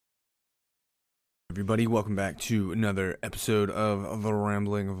Everybody, welcome back to another episode of the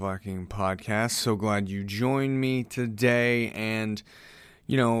Rambling Viking podcast. So glad you joined me today. And,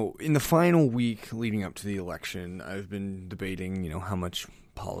 in the final week leading up to the election, I've been debating, how much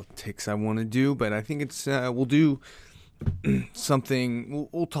politics I want to do. But I think we'll do something,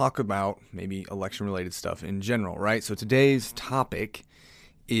 we'll talk about maybe election-related stuff in general, right? So today's topic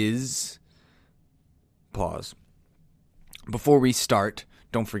is pause. Before we start,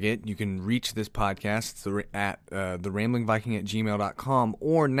 don't forget, you can reach this podcast at theramblingviking@gmail.com,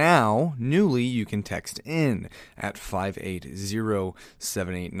 or now, newly, you can text in at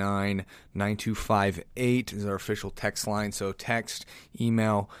 580-789-9258 is our official text line. So text,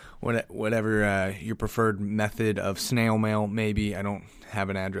 email, whatever your preferred method of snail mail, maybe. I don't have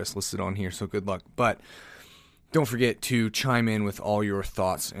an address listed on here, so good luck. But don't forget to chime in with all your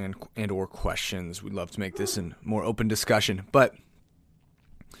thoughts and or questions. We'd love to make this a more open discussion. But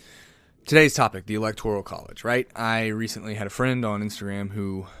today's topic, the Electoral College, right? I recently had a friend on Instagram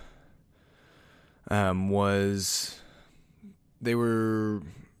who they're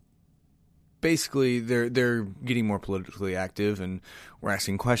getting more politically active, and we're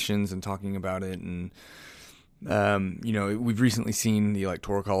asking questions and talking about it. And, we've recently seen the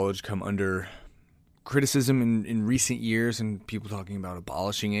Electoral College come under criticism in recent years, and people talking about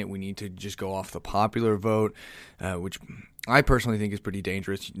abolishing it. We need to just go off the popular vote, which I personally think is pretty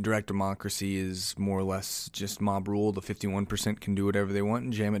dangerous. Direct democracy is more or less just mob rule. The 51% can do whatever they want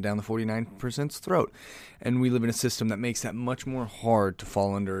and jam it down the 49%'s throat. And we live in a system that makes that much more hard to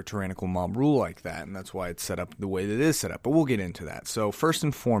fall under a tyrannical mob rule like that, and that's why it's set up the way that it is set up. But we'll get into that. So first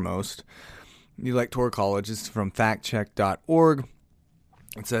and foremost, the Electoral College is from factcheck.org.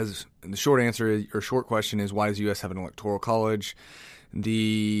 It says, the short question is, why does the U.S. have an electoral college?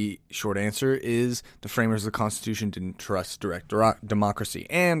 The short answer is the framers of the Constitution didn't trust direct democracy,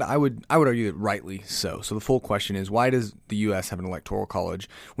 and I would argue that rightly so. So the full question is, why does the U.S. have an electoral college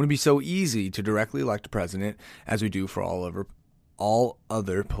when it'd be so easy to directly elect a president as we do for all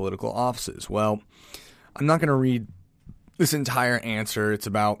other political offices? Well, I'm not going to read this entire answer. It's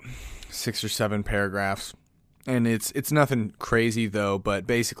about 6 or 7 paragraphs. And it's nothing crazy though, but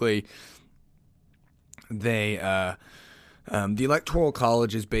basically, the Electoral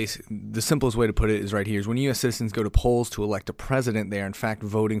College is the simplest way to put it is right here: is when U.S. citizens go to polls to elect a president, they are in fact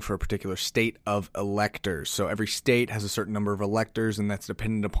voting for a particular state of electors. So every state has a certain number of electors, and that's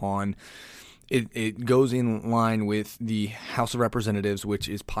dependent upon. It goes in line with the House of Representatives, which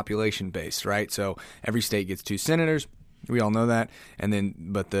is population based, right? So every state gets 2 senators. We all know that,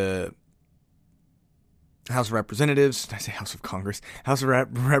 but the House of Representatives, did I say House of Congress? House of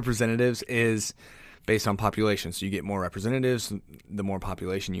Representatives is based on population. So you get more representatives, the more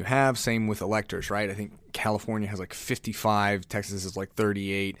population you have. Same with electors, right? I think California has like 55, Texas is like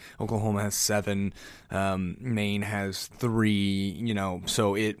 38, Oklahoma has 7, Maine has 3,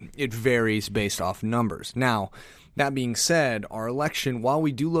 so it varies based off numbers. Now, that being said, our election, while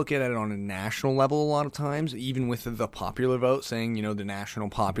we do look at it on a national level a lot of times, even with the popular vote, saying, the national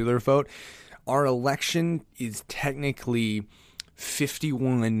popular vote, our election is technically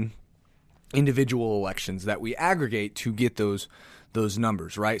 51 individual elections that we aggregate to get those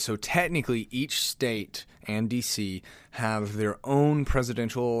numbers, right? So technically each state and DC have their own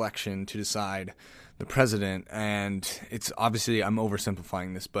presidential election to decide the president, and it's obviously, I'm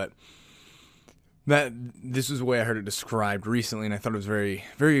oversimplifying this, but this is the way I heard it described recently, and I thought it was very,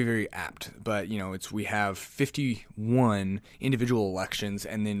 very, very apt. But, we have 51 individual elections,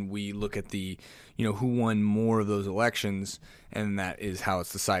 and then we look at the, who won more of those elections, and that is how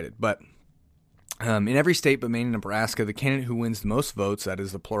it's decided. But in every state but Maine and Nebraska, the candidate who wins the most votes, that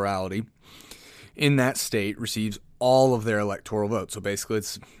is the plurality, in that state receives all of their electoral votes. So basically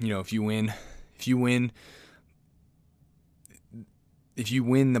it's, if you win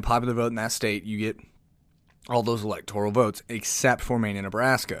the popular vote in that state, you get all those electoral votes, except for Maine and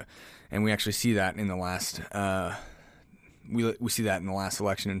Nebraska. And we actually see that in the last we see that in the last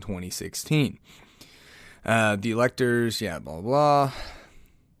election in 2016. The electors, blah, blah, blah.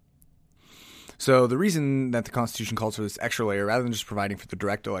 So the reason that the Constitution calls for this extra layer, rather than just providing for the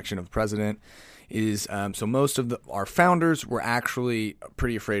direct election of the president, is so most of our founders were actually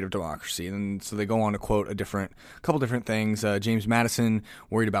pretty afraid of democracy. And so they go on to quote a couple different things. James Madison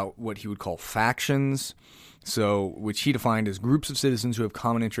worried about what he would call factions, which he defined as groups of citizens who have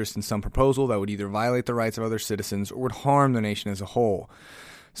common interest in some proposal that would either violate the rights of other citizens or would harm the nation as a whole.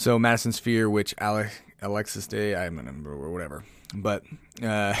 So Madison's fear, which Alexis Day, I don't remember or whatever, but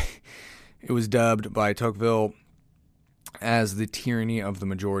it was dubbed by Tocqueville as the tyranny of the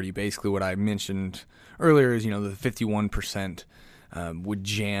majority. Basically what I mentioned earlier is, the 51% would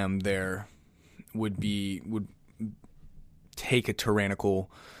jam their would take a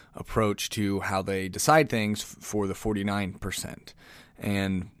tyrannical approach to how they decide things for the 49%.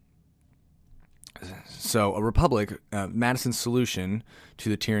 And so a republic, Madison's solution to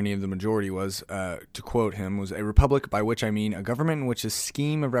the tyranny of the majority was, to quote him, was a republic, by which I mean a government in which a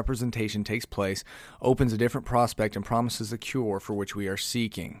scheme of representation takes place, opens a different prospect, and promises the cure for which we are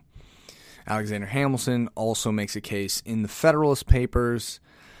seeking. Alexander Hamilton also makes a case in the Federalist Papers.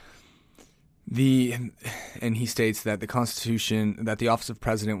 And he states that the Constitution, that the office of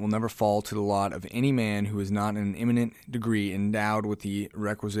president will never fall to the lot of any man who is not in an eminent degree endowed with the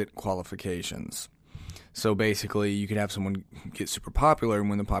requisite qualifications. So basically, you could have someone get super popular and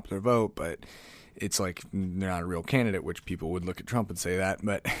win the popular vote, but it's like they're not a real candidate, which people would look at Trump and say that.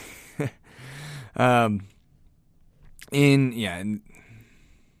 But and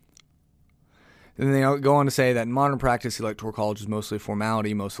they go on to say that in modern practice, the Electoral College is mostly a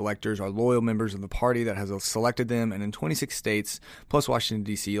formality. Most electors are loyal members of the party that has selected them, and in 26 states, plus Washington,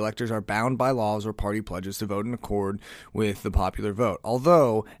 D.C., electors are bound by laws or party pledges to vote in accord with the popular vote.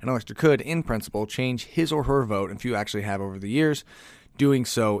 Although an elector could, in principle, change his or her vote, and few actually have over the years, doing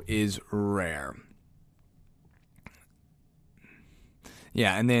so is rare.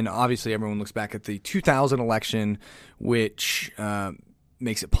 Yeah, and then obviously everyone looks back at the 2000 election, which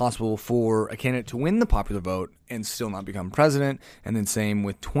makes it possible for a candidate to win the popular vote and still not become president. And then same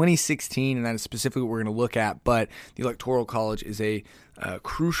with 2016, and that is specifically what we're going to look at. But the Electoral College is a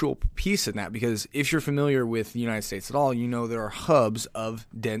crucial piece in that, because if you're familiar with the United States at all, you know there are hubs of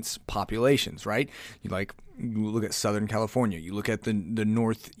dense populations, right? You look at Southern California, you look at the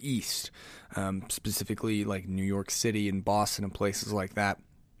Northeast, specifically like New York City and Boston and places like that.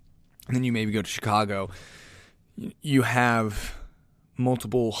 And then you maybe go to Chicago. You have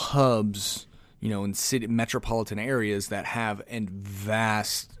multiple hubs, in city metropolitan areas that have a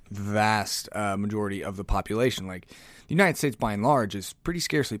vast majority of the population. Like the United States, by and large, is pretty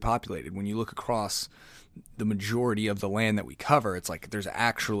scarcely populated. When you look across the majority of the land that we cover, it's like there's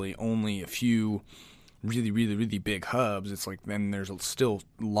actually only a few really, really, really big hubs. It's like then there's still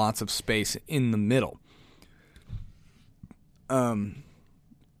lots of space in the middle. But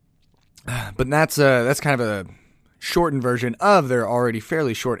that's kind of a shortened version of their already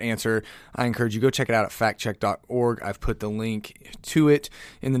fairly short answer. I encourage you, go check it out at factcheck.org. I've put the link to it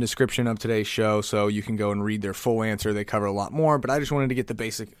in the description of today's show, so you can go and read their full answer. They cover a lot more, but I just wanted to get the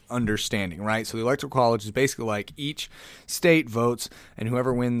basic understanding, right? So the Electoral College is basically like each state votes, and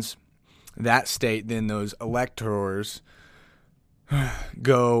whoever wins that state, then those electors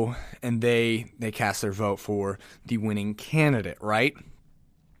go and they cast their vote for the winning candidate, right?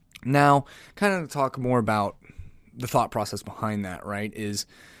 Now, kind of to talk more about the thought process behind that, right, is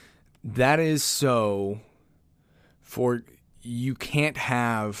so for you can't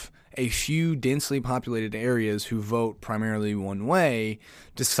have a few densely populated areas who vote primarily one way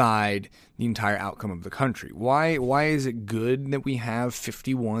decide the entire outcome of the country. Why is it good that we have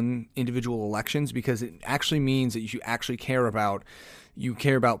 51 individual elections? Because it actually means that you actually care about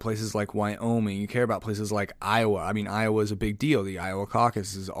places like Wyoming. You care about places like Iowa. I mean, Iowa is a big deal. The Iowa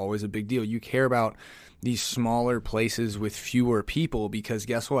caucus is always a big deal. You care about these smaller places with fewer people, because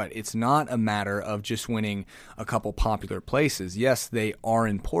guess what? It's not a matter of just winning a couple popular places. Yes, they are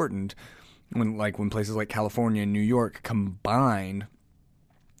important when places like California and New York combined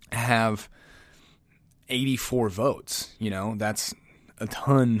have 84 votes. That's a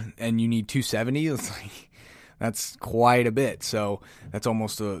ton, and you need 270. That's quite a bit. So that's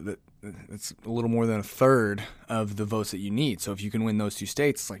almost it's a little more than a third of the votes that you need. So if you can win those two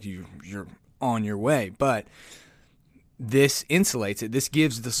states, it's like you're on your way. But this insulates it. This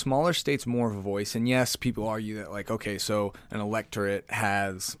gives the smaller states more of a voice. And yes, people argue that, like, okay, so an electorate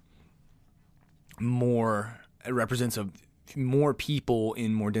has it represents more people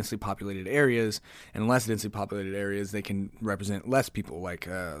in more densely populated areas, and less densely populated areas, they can represent less people. Like,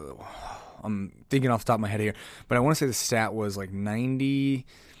 I'm thinking off the top of my head here, but I want to say the stat was like 90.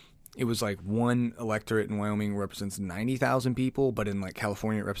 It was like one electorate in Wyoming represents 90,000 people, but in like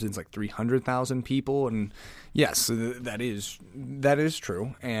California it represents like 300,000 people. And yes, that is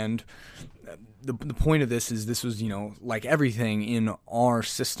true. And the point of this was, like everything in our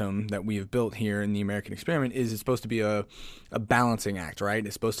system that we have built here in the American experiment, is it's supposed to be a balancing act, right?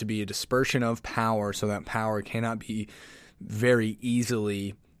 It's supposed to be a dispersion of power, so that power cannot be very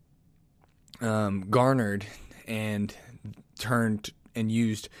easily garnered and turned and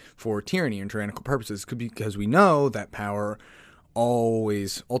used for tyranny and tyrannical purposes, because we know that power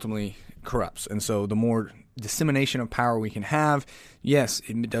always ultimately corrupts. And so the more dissemination of power we can have, yes,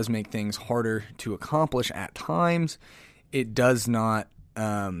 it does make things harder to accomplish at times. It does not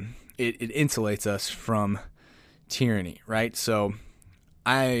it insulates us from tyranny, right? So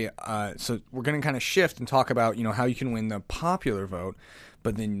so we're going to kind of shift and talk about, how you can win the popular vote,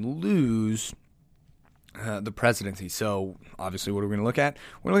 but then lose the presidency. So obviously, what are we going to look at?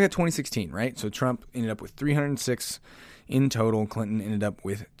 We're going to look at 2016, right? So Trump ended up with 306 in total. Clinton ended up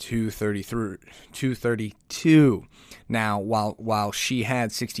with 232. Now, while she had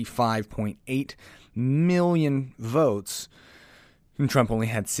 65.8 million votes, and Trump only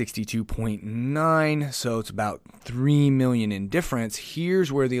had 62.9, so it's about 3 million in difference.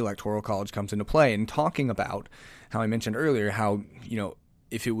 Here's where the Electoral College comes into play. And talking about how I mentioned earlier, how,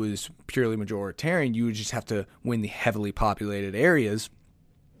 if it was purely majoritarian, you would just have to win the heavily populated areas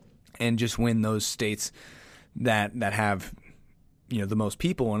and just win those states that have, the most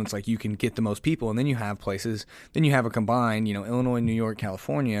people. And it's like you can get the most people, and then you have places, then you have a combined, Illinois, New York,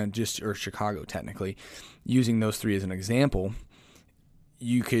 California, or Chicago technically, using those three as an example.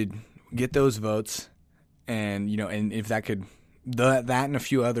 You could get those votes, and and if that and a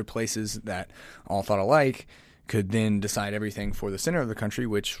few other places that all thought alike could then decide everything for the center of the country,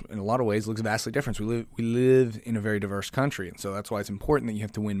 which in a lot of ways looks vastly different. We live in a very diverse country, and so that's why it's important that you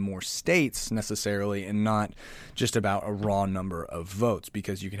have to win more states necessarily, and not just about a raw number of votes,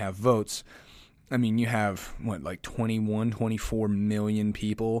 because you can have votes. I mean, you have 24 million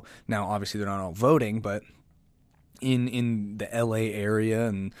people. Now, obviously, they're not all voting, but in the LA area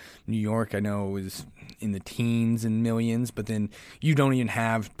and New York, I know it was in the teens and millions, but then you don't even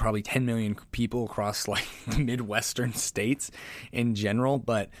have probably 10 million people across the Midwestern states in general.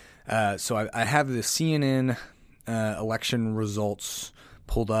 But so I have the CNN election results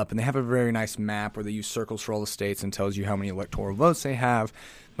pulled up, and they have a very nice map where they use circles for all the states and tells you how many electoral votes they have.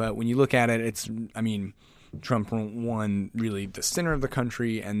 But when you look at it, Trump won really the center of the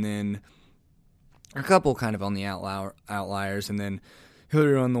country, and then a couple kind of on the outliers, and then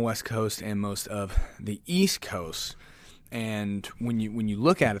Hillary on the West Coast and most of the East Coast. And when you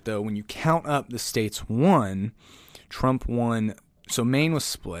look at it, though, when you count up the states won, Trump won. So Maine was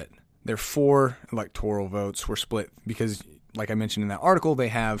split. Their 4 electoral votes were split because, like I mentioned in that article, they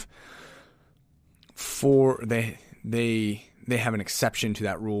have 4. They have an exception to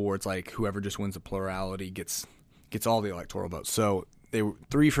that rule where it's like whoever just wins the plurality gets all the electoral votes. So they were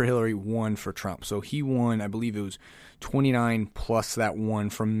 3 for Hillary, 1 for Trump. So he won, I believe it was 29 plus that 1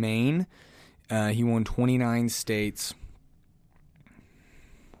 from Maine. He won 29 states.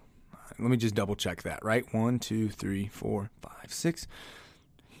 Let me just double check that, right? 1, 2, 3, 4, 5, 6,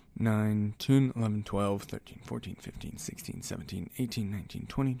 9, 10, 11, 12, 13, 14, 15, 16, 17, 18, 19,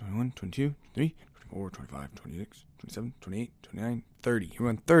 20, 21, 22, 23, 24, 25, 26, 27, 28, 29, 30. He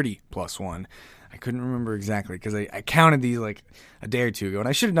won 30 plus 1. I couldn't remember exactly because I counted these like a day or two ago, and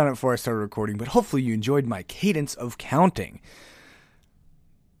I should have done it before I started recording, but hopefully you enjoyed my cadence of counting.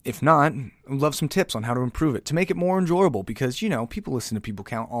 If not, I'd love some tips on how to improve it, to make it more enjoyable, because, people listen to people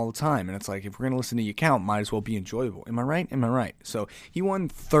count all the time, and it's like, if we're going to listen to you count, might as well be enjoyable. Am I right? Am I right? So he won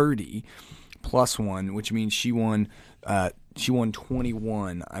 30 plus 1, which means she won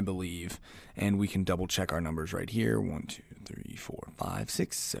 21, I believe, and we can double check our numbers right here. 1, 2, 3, 4, 5,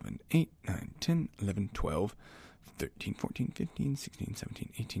 6, 7, 8, 9, 10, 11, 12, 13, 14, 15, 16, 17,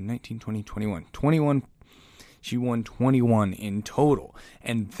 18, 19, 20, 21. 21. She won 21 in total.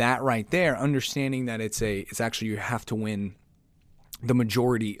 And that right there, understanding that it's actually you have to win the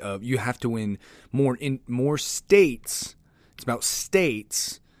majority of, you have to win more states. It's about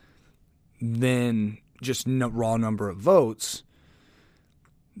states than just raw number of votes.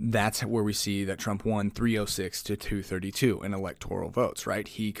 That's where we see that Trump won 306 to 232 in electoral votes, right?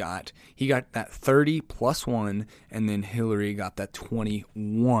 He got that 30 plus 1, and then Hillary got that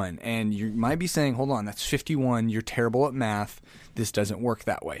 21. And you might be saying, hold on, that's 51. You're terrible at math. This doesn't work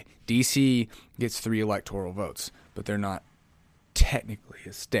that way. D.C. gets 3 electoral votes, but they're not technically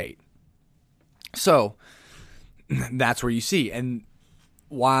a state. So that's where you see. And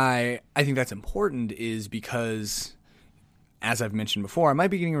why I think that's important is because, as I've mentioned before, I might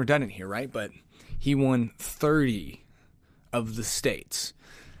be getting redundant here, right? But he won 30 of the states.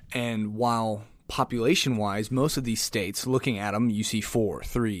 And while population-wise, most of these states, looking at them, you see 4,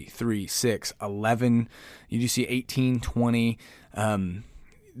 3, 3, 6, 11. You do see 18, 20.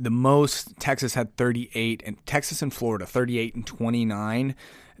 The most, Texas had 38, and Texas and Florida, 38 and 29.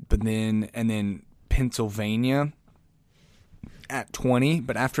 And then Pennsylvania at 20.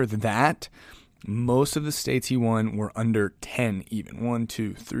 But after that, most of the states he won were under 10 even. 1,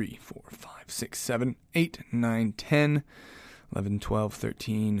 2, 3, 4, 5, 6, 7, 8, 9, 10, 11, 12,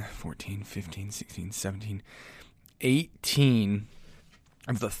 13, 14, 15, 16, 17, 18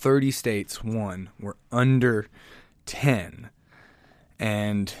 of the 30 states won were under 10.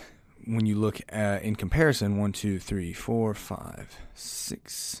 And when you look in comparison, 1, 2, 3, 4, 5,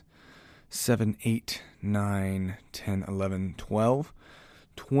 6, 7, 8, 9, 10, 11, 12.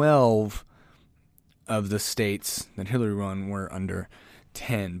 12 of the states that Hillary won were under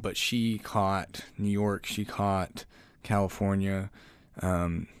 10, but she caught New York, she caught California.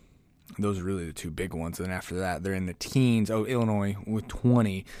 Those are really the two big ones. And after that, they're in the teens. Oh, Illinois with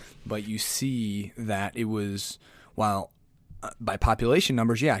 20. But you see that it was, while by population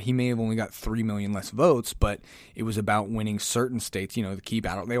numbers, yeah, he may have only got 3 million less votes, but it was about winning certain states. You know, the key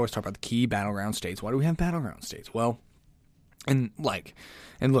battle. They always talk about the key battleground states. Why do we have battleground states? Well, and look,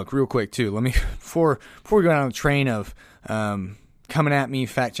 real quick too. Let me before we go down the train of coming at me,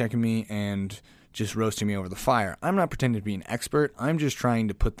 fact checking me, and just roasting me over the fire. I'm not pretending to be an expert. I'm just trying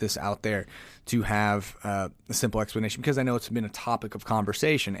to put this out there to have a simple explanation, because I know it's been a topic of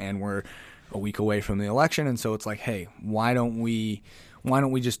conversation, and we're a week away from the election, and so it's like, hey, why don't we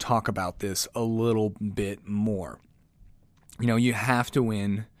just talk about this a little bit more? You know, you have to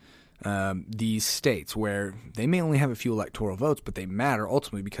win these states where they may only have a few electoral votes, but they matter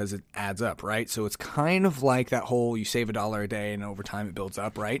ultimately because it adds up, right? So it's kind of like that whole you save $1 a day and over time it builds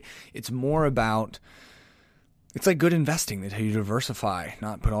up, right? It's more about, it's like good investing. They tell you to diversify,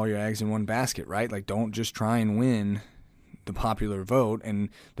 not put all your eggs in one basket, right? Like, don't just try and win the popular vote in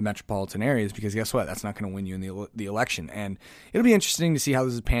the metropolitan areas, because guess what? That's not going to win you in the election. And it'll be interesting to see how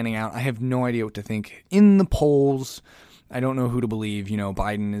this is panning out. I have no idea what to think. In the polls, I don't know who to believe. You know,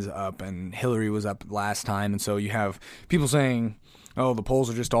 Biden is up and Hillary was up last time. And so you have people saying, oh, the polls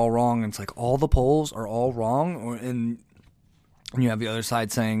are just all wrong. And it's like, all the polls are all wrong. And you have the other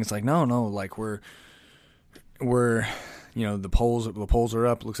side saying, it's like, no, like we're, you know, the polls are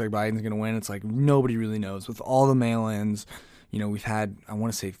up. It looks like Biden's going to win. It's like nobody really knows. With all the mail-ins, you know, we've had, I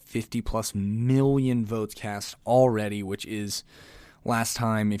want to say 50 plus million votes cast already, which is, last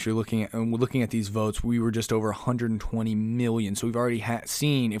time, if you're looking at these votes, we were just over 120 million. So we've already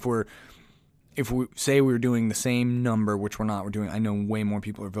seen, if we say we were doing the same number, which we're not, I know way more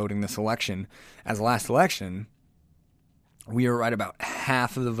people are voting this election as the last election. We are right about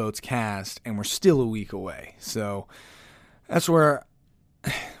half of the votes cast, and we're still a week away. So that's where,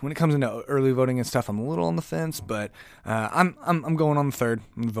 when it comes into early voting and stuff, I'm a little on the fence, but I'm going on the third.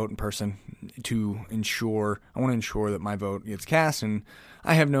 I'm going to vote in person to ensure. I want to ensure that my vote gets cast, and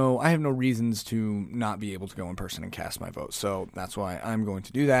I have no reasons to not be able to go in person and cast my vote. So that's why I'm going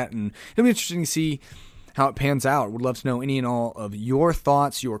to do that, and it'll be interesting to see how it pans out. Would love to know any and all of your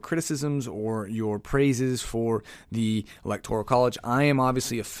thoughts, your criticisms, or your praises for the Electoral College. I am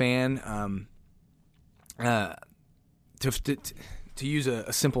obviously a fan. To use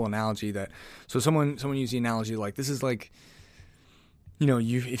a simple analogy, so someone used the analogy like, this is like, you know,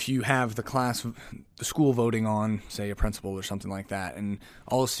 if you have the school voting on, say, a principal or something like that, and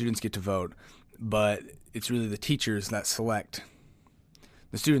all the students get to vote, but it's really the teachers that select.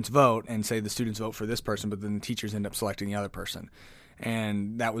 The students vote and say the students vote for this person, but then the teachers end up selecting the other person.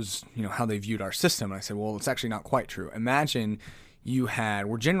 And that was, you know, how they viewed our system. And I said, well, it's actually not quite true. Imagine you have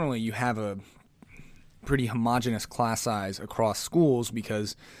a pretty homogeneous class size across schools,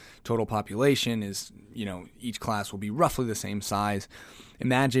 because total population is, you know, each class will be roughly the same size.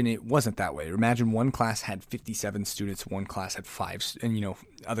 Imagine it wasn't that way. Imagine one class had 57 students, one class had 5, and, you know,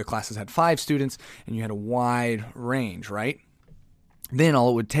 other classes had 5 students, and you had a wide range, right? Then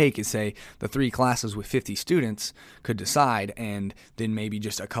all it would take is, say, the 3 classes with 50 students could decide, and then maybe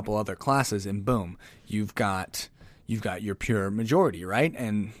just a couple other classes, and boom, you've got your pure majority, right?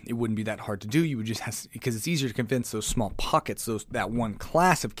 And it wouldn't be that hard to do. You would just have, because it's easier to convince those small pockets, that one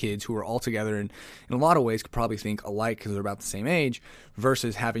class of kids who are all together and in a lot of ways could probably think alike because they're about the same age,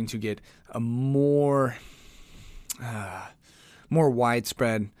 versus having to get a more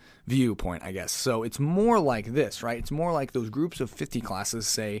widespread viewpoint, I guess. So it's more like this, right? It's more like those groups of 50 classes,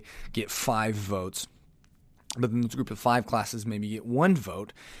 say, get 5 votes. But then those group of 5 classes maybe get 1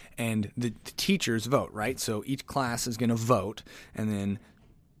 vote, and the teachers vote, right? So each class is going to vote, and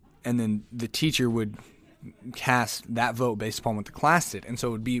then the teacher would cast that vote based upon what the class did. And so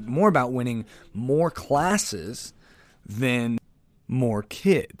it would be more about winning more classes than more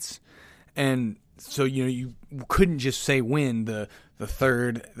kids. And so, you know, you couldn't just say win the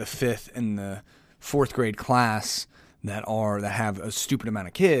 3rd, the 5th, and the 4th grade class that have a stupid amount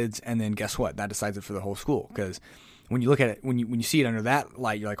of kids, and then guess what? That decides it for the whole school. Because when you look at it, when you see it under that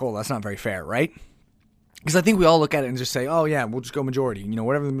light, you're like, oh, that's not very fair, right? Because I think we all look at it and just say, oh, yeah, we'll just go majority,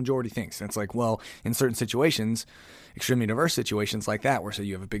 whatever the majority thinks. And it's like, well, in certain situations, extremely diverse situations like that, where, say,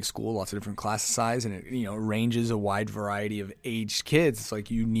 you have a big school, lots of different class size, and it, ranges a wide variety of aged kids. It's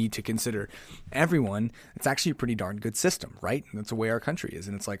like you need to consider everyone. It's actually a pretty darn good system, right? And that's the way our country is.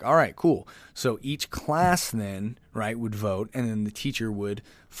 And it's like, all right, cool. So each class then, right, would vote, and then the teacher would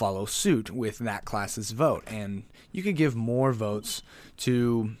follow suit with that class's vote. And you could give more votes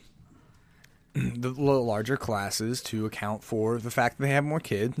to the larger classes to account for the fact that they have more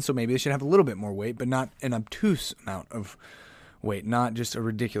kids, and so maybe they should have a little bit more weight, but not an obtuse amount of weight, not just a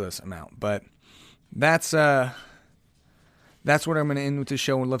ridiculous amount. But that's what I'm going to end with this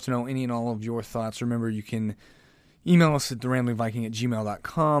show. I'd love to know any and all of your thoughts. Remember, you can email us at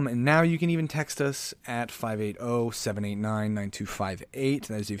theramblingviking@gmail.com, and now you can even text us at 580-789-9258.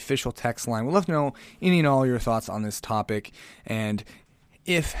 That is the official text line. We'd love to know any and all your thoughts on this topic, and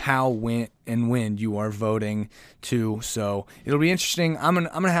if, how, when, and when you are voting too. So it'll be interesting. I'm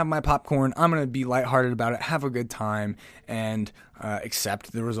gonna have my popcorn. I'm gonna be lighthearted about it, have a good time, and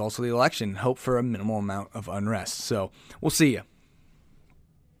accept the results of the election. Hope for a minimal amount of unrest. So we'll see you.